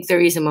 But I think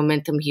there is a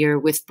momentum here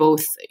with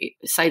both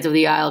sides of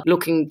the aisle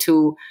looking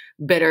to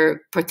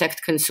better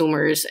protect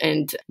consumers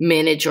and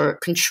manage or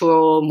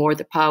control more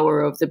the power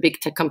of the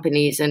big tech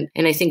companies. And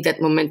I think that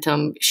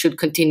momentum should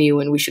continue,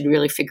 and we should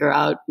really figure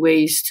out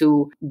ways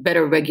to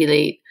better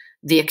regulate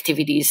the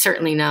activities,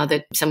 certainly now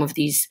that some of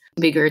these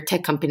bigger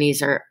tech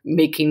companies are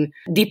making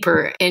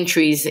deeper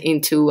entries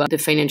into the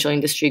financial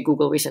industry.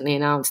 Google recently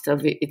announced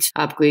its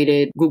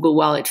upgraded Google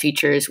Wallet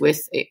features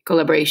with a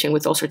collaboration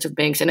with all sorts of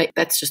banks. And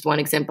that's just one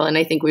example. And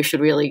I think we should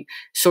really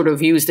sort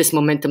of use this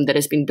momentum that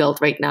has been built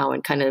right now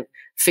and kind of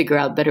figure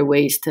out better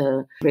ways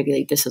to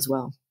regulate this as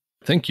well.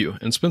 Thank you.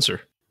 And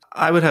Spencer?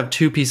 I would have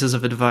two pieces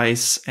of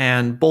advice,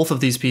 and both of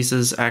these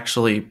pieces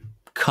actually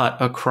cut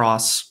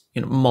across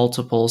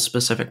multiple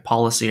specific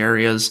policy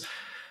areas.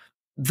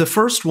 The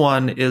first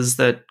one is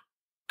that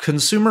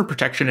consumer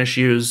protection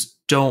issues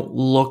don't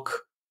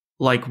look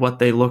like what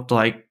they looked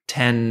like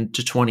 10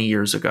 to 20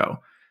 years ago.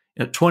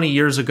 20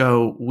 years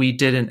ago, we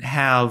didn't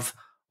have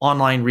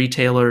online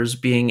retailers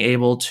being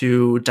able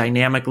to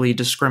dynamically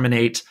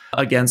discriminate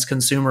against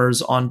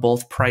consumers on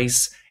both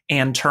price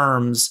and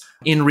terms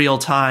in real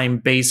time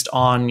based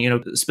on,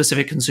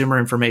 specific consumer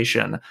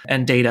information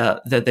and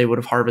data that they would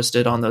have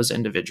harvested on those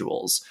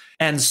individuals.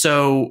 And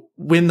so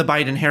when the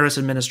Biden-Harris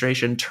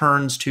administration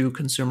turns to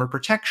consumer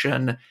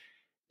protection,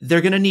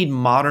 they're going to need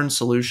modern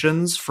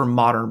solutions for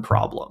modern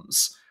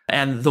problems.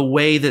 And the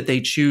way that they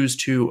choose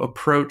to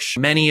approach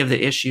many of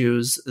the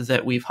issues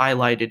that we've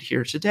highlighted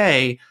here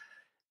today,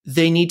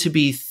 they need to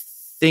be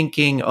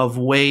thinking of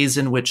ways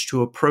in which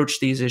to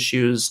approach these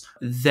issues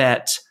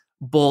that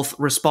both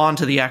respond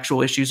to the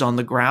actual issues on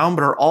the ground,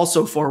 but are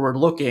also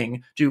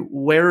forward-looking to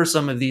where are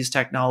some of these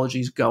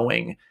technologies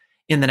going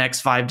in the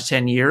next 5 to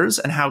 10 years,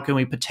 and how can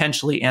we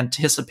potentially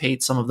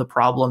anticipate some of the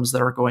problems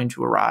that are going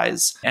to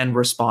arise and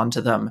respond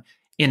to them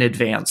in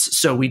advance,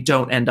 so we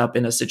don't end up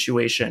in a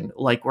situation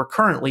like we're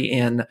currently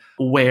in,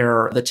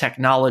 where the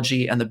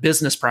technology and the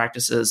business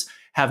practices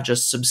have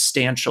just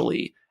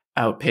substantially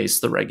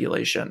outpaced the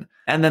regulation.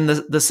 And then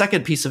the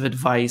second piece of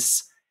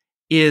advice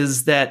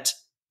is that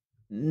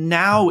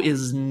now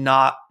is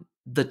not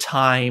the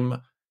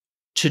time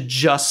to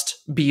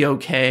just be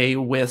okay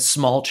with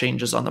small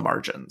changes on the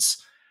margins.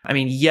 I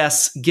mean,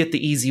 yes, get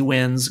the easy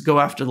wins,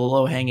 go after the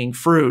low-hanging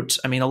fruit.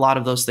 I mean, a lot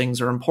of those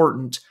things are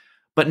important,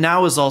 but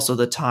now is also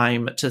the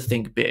time to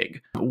think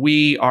big.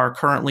 We are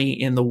currently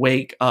in the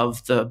wake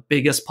of the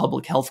biggest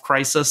public health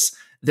crisis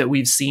that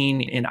we've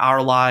seen in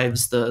our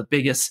lives, the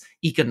biggest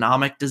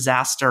economic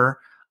disaster,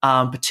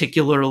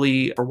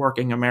 particularly for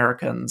working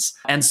Americans.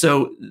 And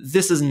so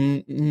this is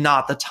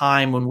not the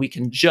time when we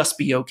can just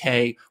be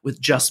okay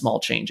with just small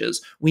changes.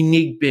 We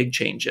need big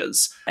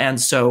changes. And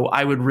so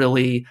I would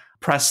really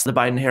press the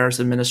Biden-Harris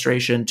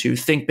administration to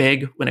think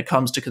big when it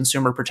comes to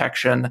consumer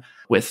protection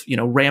with,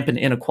 rampant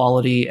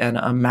inequality and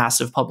a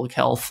massive public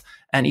health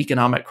and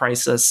economic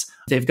crisis.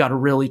 They've got a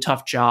really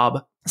tough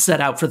job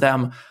set out for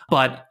them.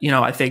 But,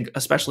 I think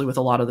especially with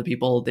a lot of the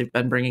people they've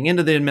been bringing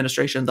into the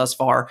administration thus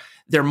far,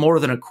 they're more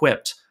than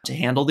equipped to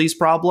handle these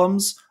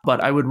problems.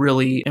 But I would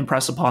really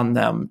impress upon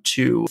them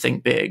to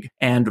think big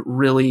and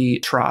really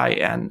try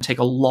and take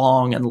a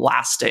long and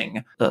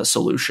lasting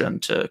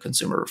solution to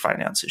consumer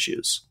finance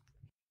issues.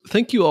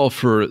 Thank you all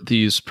for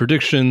these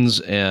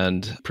predictions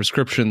and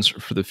prescriptions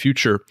for the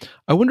future.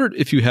 I wondered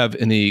if you have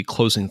any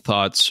closing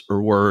thoughts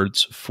or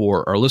words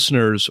for our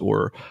listeners,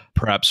 or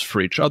perhaps for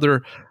each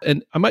other.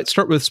 And I might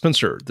start with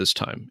Spencer this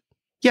time.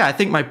 Yeah, I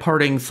think my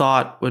parting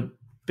thought would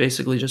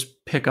basically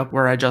just pick up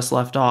where I just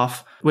left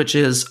off, which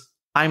is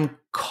I'm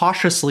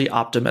cautiously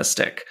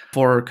optimistic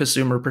for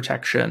consumer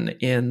protection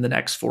in the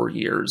next 4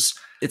 years.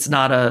 It's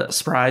not a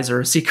surprise or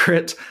a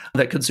secret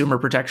that consumer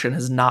protection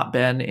has not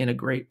been in a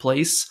great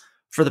place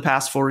for the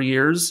past 4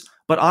 years,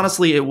 but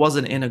honestly, it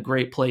wasn't in a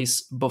great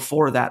place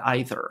before that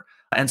either.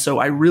 And so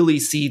I really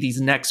see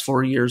these next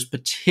 4 years,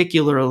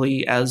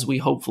 particularly as we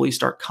hopefully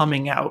start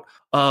coming out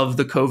of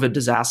the COVID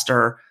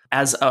disaster,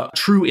 as a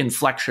true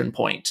inflection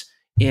point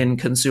in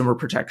consumer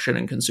protection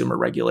and consumer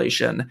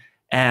regulation.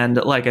 And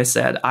like I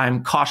said,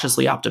 I'm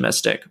cautiously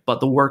optimistic, but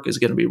the work is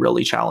going to be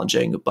really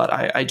challenging. But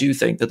I do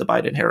think that the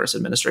Biden-Harris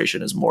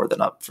administration is more than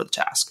up for the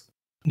task.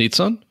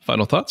 Neetsun,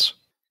 final thoughts?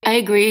 I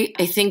agree.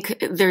 I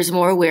think there's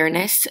more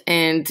awareness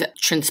and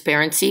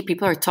transparency.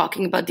 People are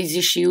talking about these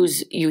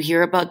issues. You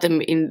hear about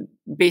them in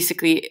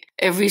basically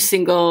every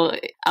single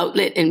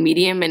outlet and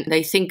medium. And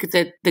I think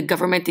that the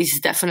government is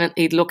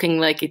definitely looking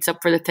like it's up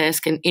for the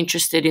task and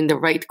interested in the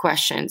right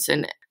questions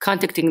and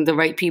contacting the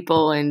right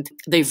people and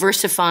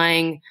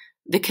diversifying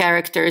the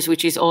characters,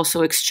 which is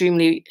also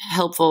extremely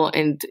helpful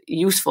and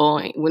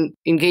useful when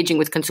engaging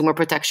with consumer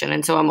protection.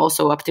 And so I'm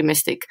also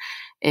optimistic,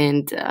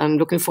 and I'm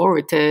looking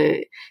forward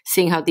to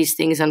seeing how these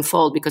things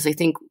unfold, because I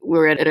think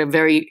we're at a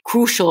very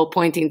crucial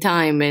point in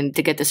time and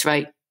to get this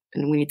right,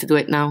 and we need to do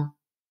it now.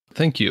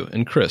 Thank you.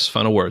 And Chris,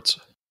 final words.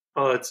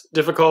 Well, it's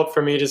difficult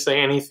for me to say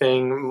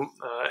anything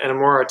in a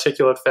more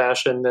articulate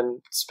fashion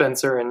than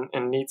Spencer and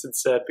Neetsun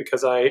said,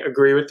 because I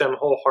agree with them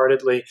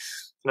wholeheartedly.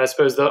 And I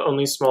suppose the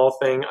only small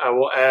thing I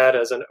will add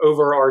as an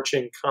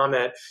overarching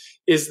comment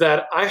is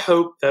that I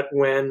hope that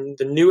when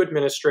the new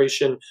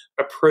administration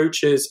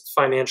approaches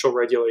financial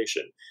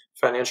regulation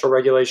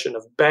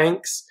of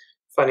banks,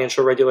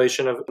 financial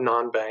regulation of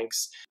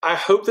non-banks, I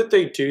hope that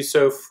they do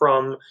so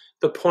from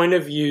the point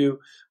of view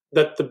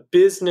that the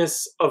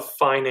business of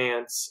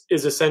finance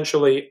is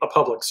essentially a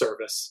public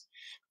service.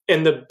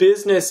 And the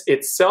business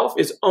itself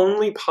is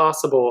only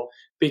possible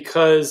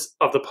because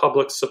of the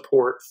public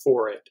support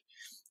for it.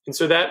 And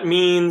so that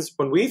means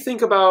when we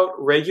think about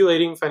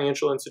regulating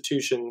financial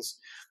institutions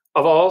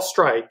of all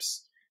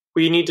stripes,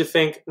 we need to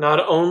think not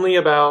only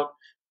about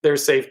their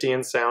safety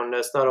and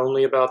soundness, not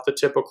only about the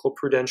typical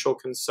prudential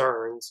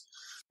concerns,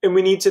 and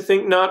we need to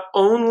think not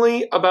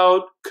only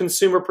about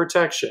consumer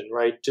protection,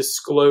 right?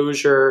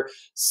 Disclosure,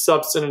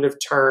 substantive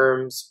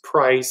terms,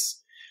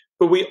 price,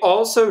 but we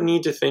also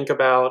need to think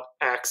about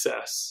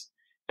access.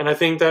 And I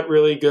think that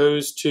really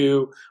goes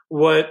to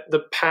what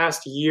the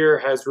past year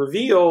has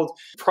revealed,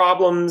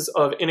 problems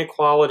of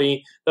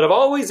inequality that have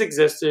always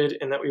existed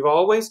and that we've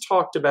always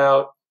talked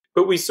about,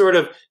 but we sort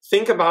of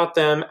think about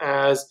them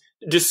as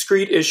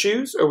discrete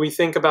issues, or we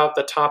think about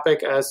the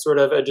topic as sort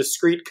of a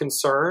discrete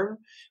concern,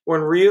 when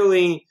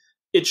really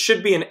it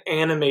should be an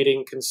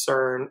animating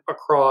concern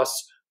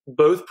across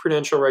both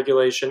prudential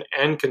regulation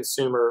and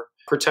consumer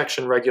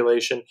protection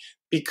regulation,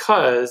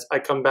 because I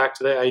come back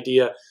to the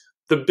idea,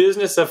 the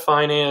business of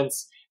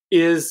finance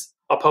is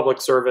a public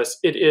service.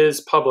 It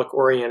is public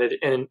oriented.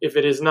 And if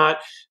it is not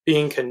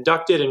being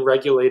conducted and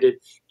regulated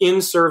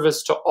in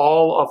service to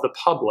all of the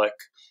public,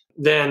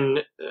 then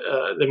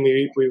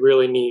we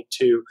really need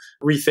to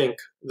rethink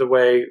the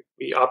way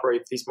we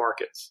operate these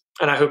markets.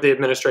 And I hope the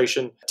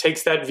administration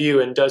takes that view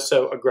and does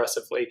so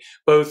aggressively,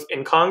 both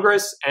in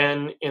Congress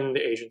and in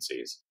the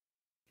agencies.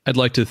 I'd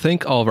like to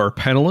thank all of our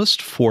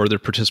panelists for their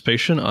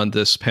participation on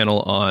this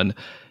panel on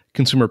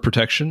consumer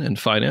protection and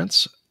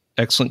finance.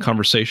 Excellent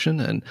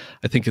conversation, and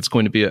I think it's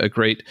going to be a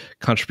great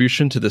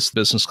contribution to this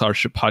Business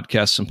Scholarship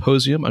Podcast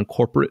Symposium on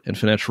Corporate and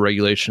Financial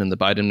Regulation in the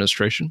Biden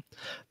administration.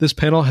 This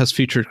panel has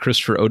featured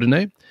Christopher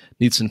Odenay,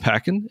 Neetsun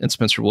Packen, and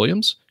Spencer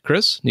Williams.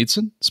 Chris,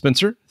 Neetsun,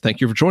 Spencer, thank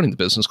you for joining the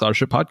Business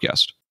Scholarship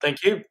Podcast.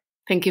 Thank you.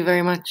 Thank you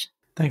very much.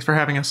 Thanks for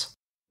having us.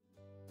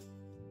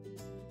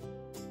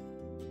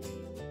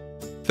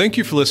 Thank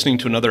you for listening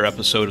to another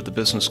episode of the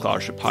Business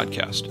Scholarship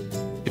Podcast.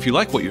 If you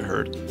like what you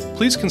heard,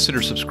 please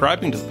consider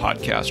subscribing to the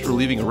podcast or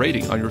leaving a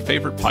rating on your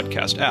favorite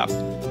podcast app,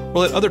 or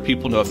let other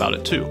people know about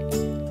it too.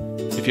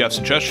 If you have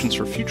suggestions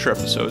for future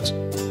episodes,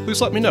 please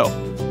let me know.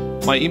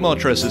 My email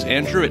address is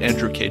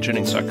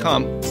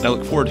andrew@andrewkjennings.com, and I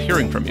look forward to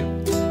hearing from you.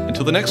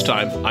 Until the next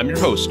time, I'm your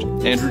host,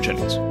 Andrew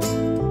Jennings.